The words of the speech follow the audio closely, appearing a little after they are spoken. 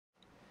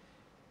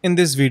In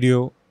this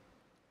video,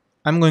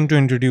 I'm going to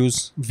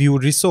introduce Vue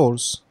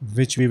Resource,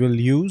 which we will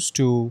use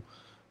to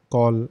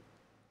call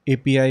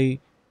API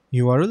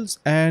URLs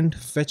and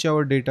fetch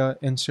our data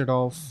instead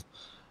of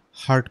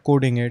hard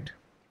coding it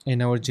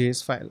in our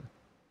JS file.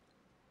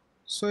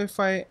 So if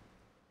I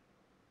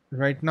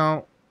right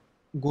now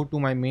go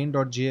to my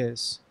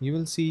main.js, you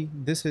will see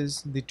this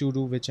is the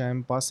to-do which I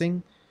am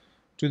passing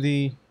to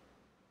the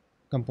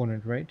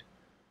component, right?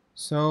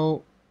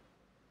 So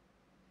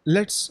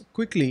let's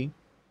quickly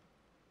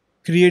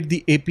create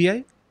the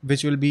API,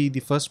 which will be the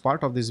first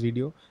part of this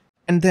video,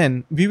 and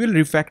then we will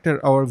refactor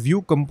our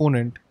Vue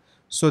component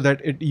so that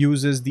it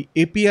uses the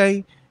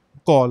API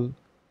call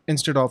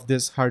instead of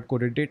this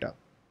hard-coded data.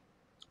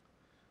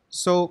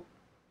 So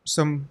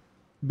some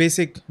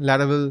basic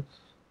Laravel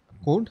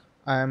code.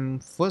 I'm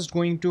first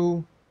going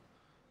to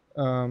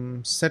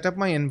set up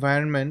my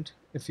environment.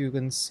 If you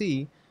can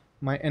see,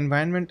 my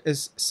environment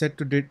is set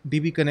to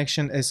DB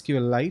connection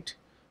SQLite.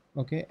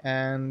 Okay,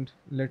 and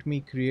let me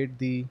create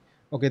the,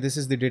 okay, this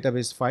is the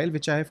database file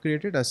which I have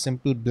created, a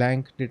simple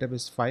blank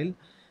database file.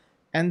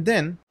 And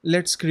then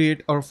let's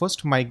create our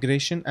first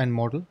migration and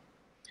model.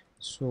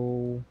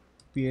 So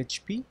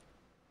PHP,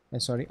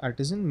 sorry,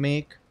 artisan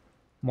make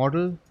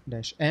model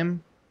dash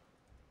m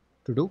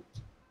to do.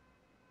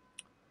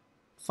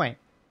 Fine.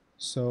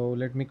 So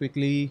let me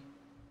quickly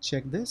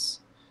check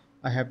this.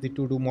 I have the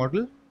to do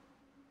model,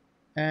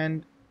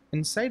 and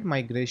inside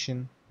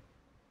migration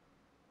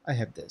I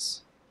have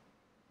this.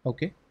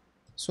 Okay,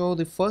 so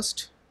the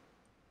first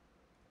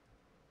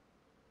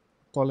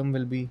column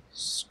will be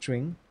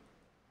string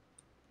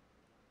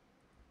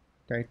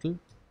title,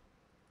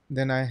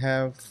 then I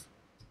have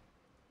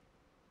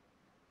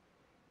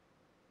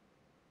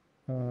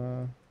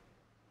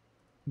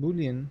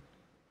boolean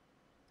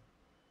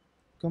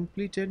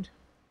completed.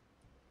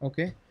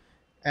 Okay,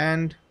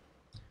 and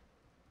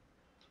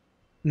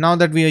now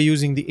that we are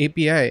using the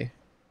API,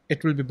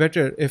 it will be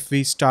better if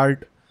we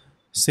start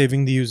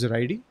saving the user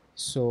ID.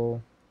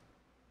 So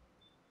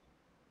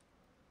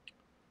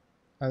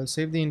I'll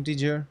save the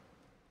integer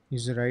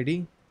user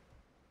ID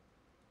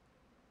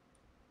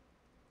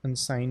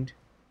unsigned.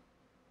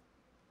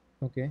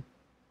 Okay,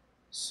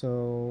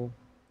 so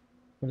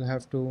we'll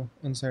have to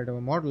inside our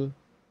model.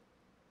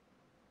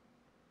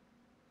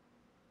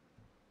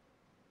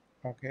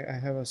 Okay, I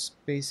have a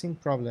spacing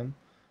problem.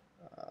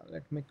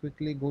 Let me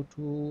quickly go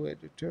to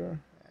editor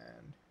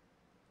and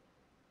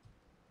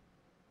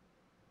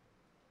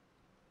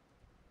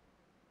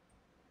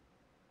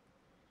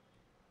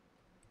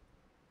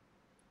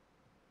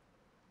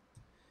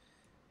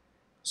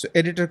so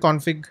editor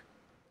config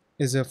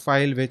is a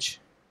file which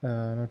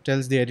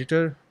tells the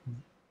editor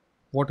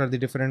what are the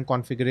different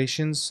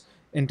configurations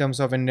in terms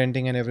of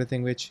indenting and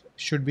everything which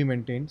should be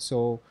maintained.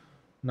 So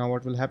now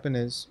what will happen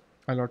is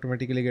I'll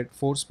automatically get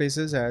 4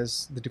 spaces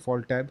as the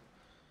default tab.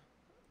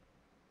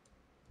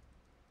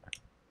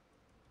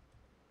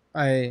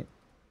 I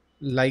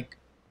like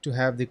to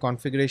have the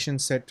configuration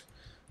set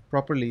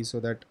properly so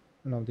that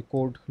the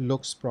code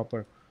looks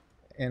proper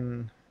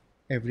in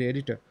every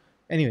editor.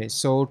 Anyway,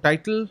 so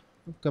title,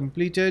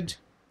 completed,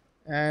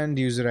 and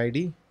user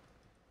ID,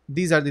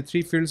 these are the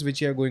 3 fields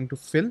which you are going to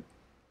fill.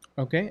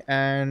 Okay,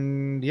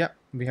 and yeah,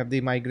 we have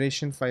the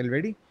migration file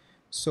ready.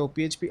 So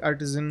PHP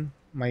artisan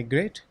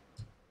migrate,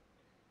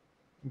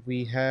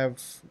 we have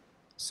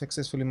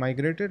successfully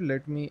migrated.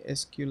 Let me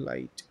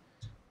SQLite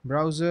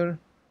browser.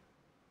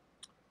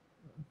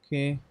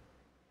 Okay,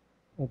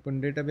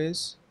 open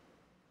database.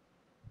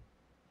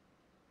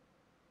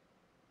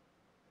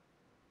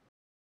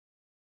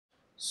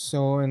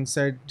 So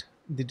inside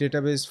the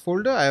database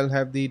folder, I'll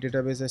have the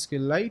database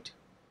SQLite.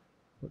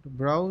 Go to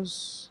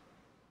browse.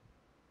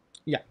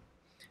 Yeah,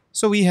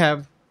 so we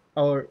have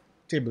our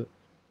table.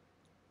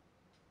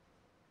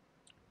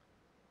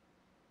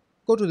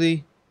 Go to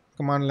the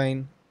command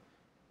line,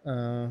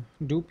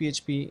 do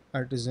PHP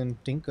artisan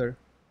tinker,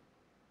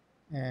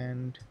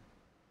 and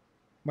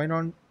why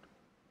not,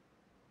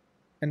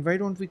 and why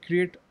don't we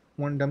create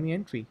one dummy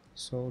entry?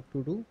 So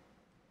to do,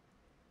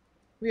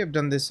 we have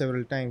done this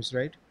several times,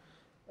 right?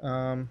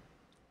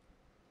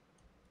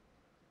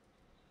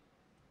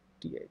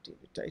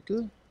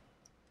 Title,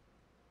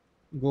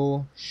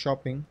 go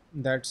shopping,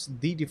 that's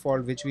the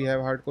default which we have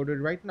hard coded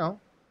right now.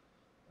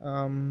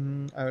 I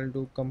will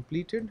do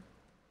completed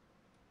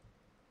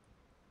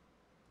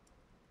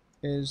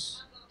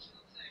is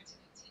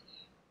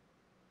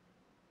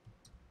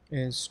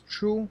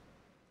true,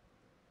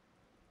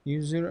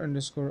 user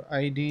underscore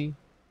ID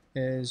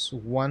is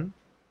 1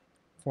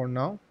 for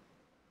now.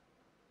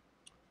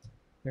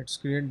 Let's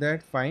create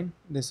that. Fine,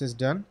 this is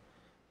done,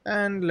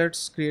 and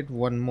let's create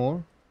one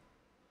more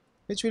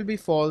which will be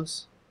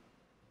false.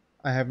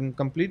 I haven't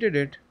completed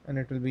it, and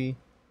it will be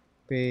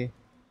pay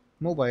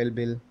mobile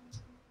bill.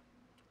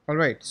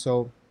 Alright,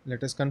 so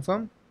let us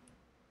confirm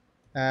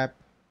app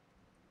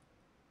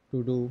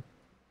to do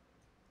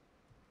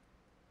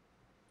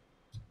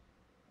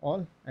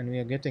all, and we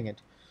are getting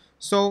it.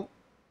 So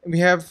we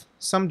have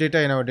some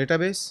data in our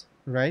database,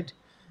 right?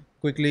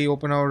 Quickly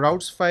open our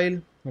routes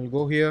file. We'll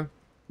go here,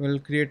 we'll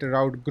create a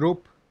route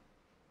group.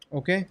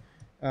 Okay,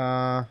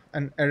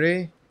 an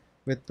array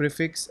with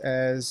prefix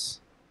as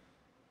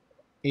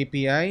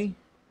API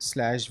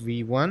slash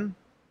v1.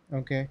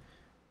 Okay,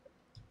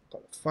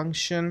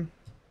 function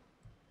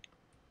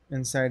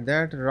inside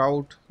that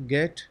route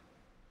get,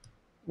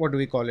 what do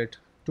we call it,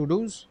 to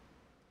do's,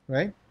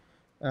 right?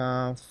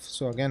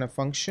 So again a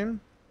function.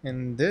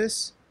 In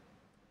this,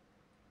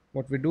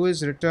 what we do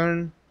is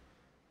return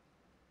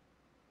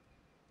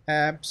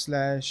app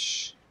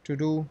slash to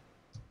do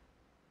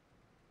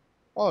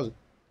all.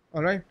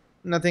 All right,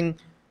 nothing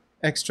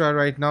extra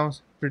right now,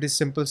 pretty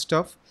simple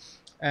stuff.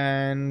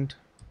 And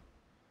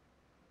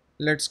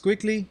let's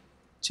quickly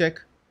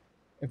check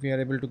if we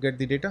are able to get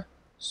the data.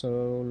 So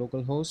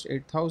localhost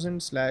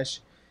 8000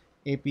 slash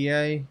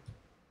API.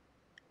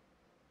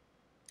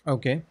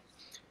 Okay,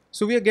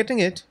 so we are getting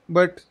it,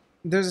 but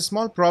there's a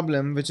small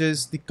problem, which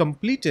is the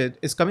completed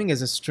is coming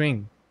as a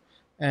string.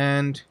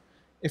 And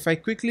if I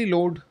quickly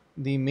load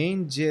the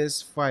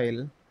main.js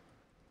file,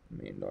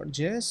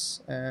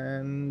 main.js,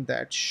 and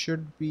that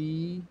should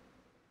be,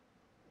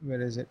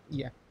 where is it?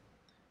 Yeah,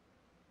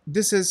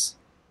 this is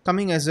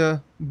coming as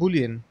a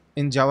boolean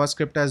in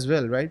JavaScript as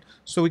well, right?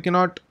 So we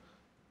cannot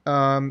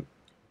um,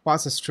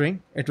 pass a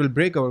string, it will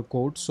break our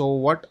code. So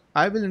what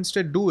I will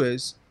instead do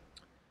is,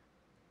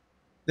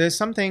 there's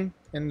something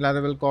in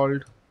Laravel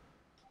called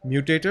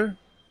Mutator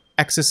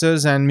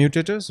Accessors and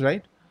mutators,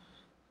 right?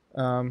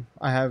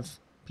 I have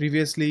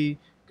previously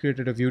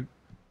created a Vue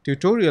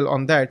tutorial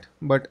on that,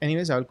 but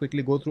anyways, I'll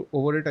quickly go through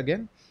over it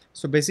again.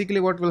 So basically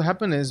what will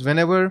happen is,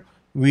 whenever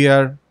we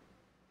are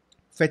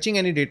fetching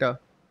any data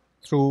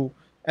through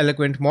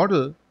Eloquent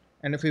model,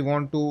 and if we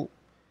want to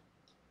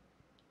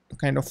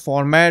kind of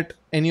format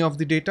any of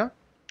the data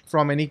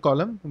from any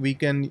column, we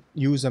can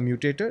use a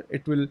mutator.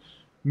 It will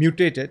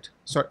mutate it.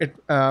 So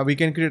we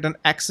can create an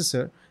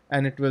accessor,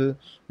 and it will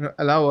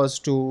allow us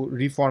to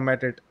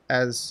reformat it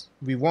as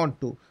we want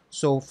to.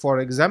 So for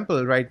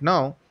example, right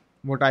now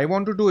what I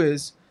want to do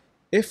is,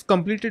 if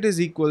completed is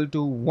equal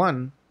to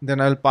 1,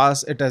 then I'll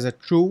pass it as a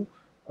true,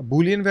 a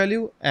boolean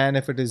value, and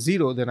if it is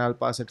 0, then I'll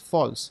pass it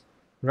false,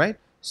 right?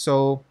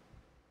 So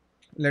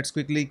let's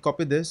quickly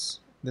copy this.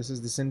 This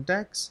is the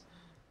syntax.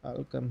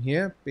 I'll come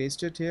here,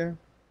 paste it here.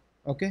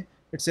 Okay,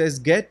 it says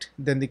get,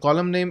 then the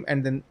column name,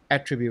 and then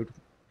attribute.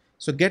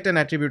 So get an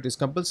attribute is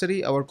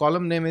compulsory. Our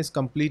column name is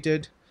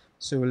completed,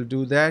 so we'll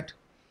do that,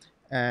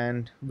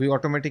 and we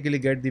automatically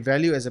get the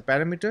value as a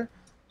parameter.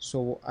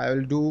 So I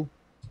will do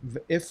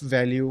if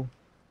value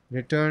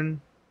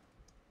return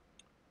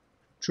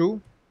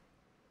true,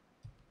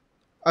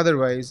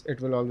 otherwise it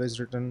will always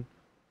return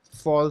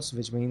false,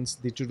 which means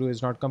the to do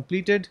is not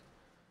completed.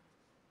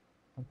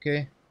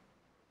 Okay,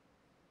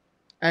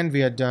 and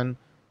we are done.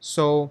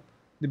 So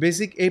the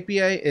basic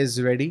API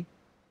is ready.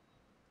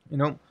 You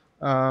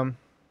know,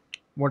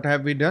 what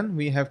have we done?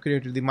 We have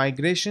created the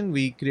migration,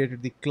 we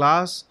created the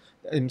class,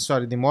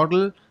 the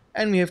model,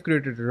 and we have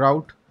created a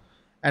route.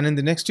 And in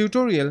the next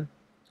tutorial,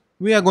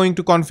 we are going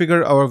to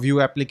configure our Vue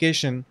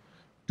application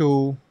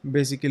to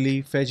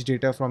basically fetch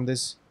data from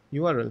this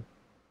URL.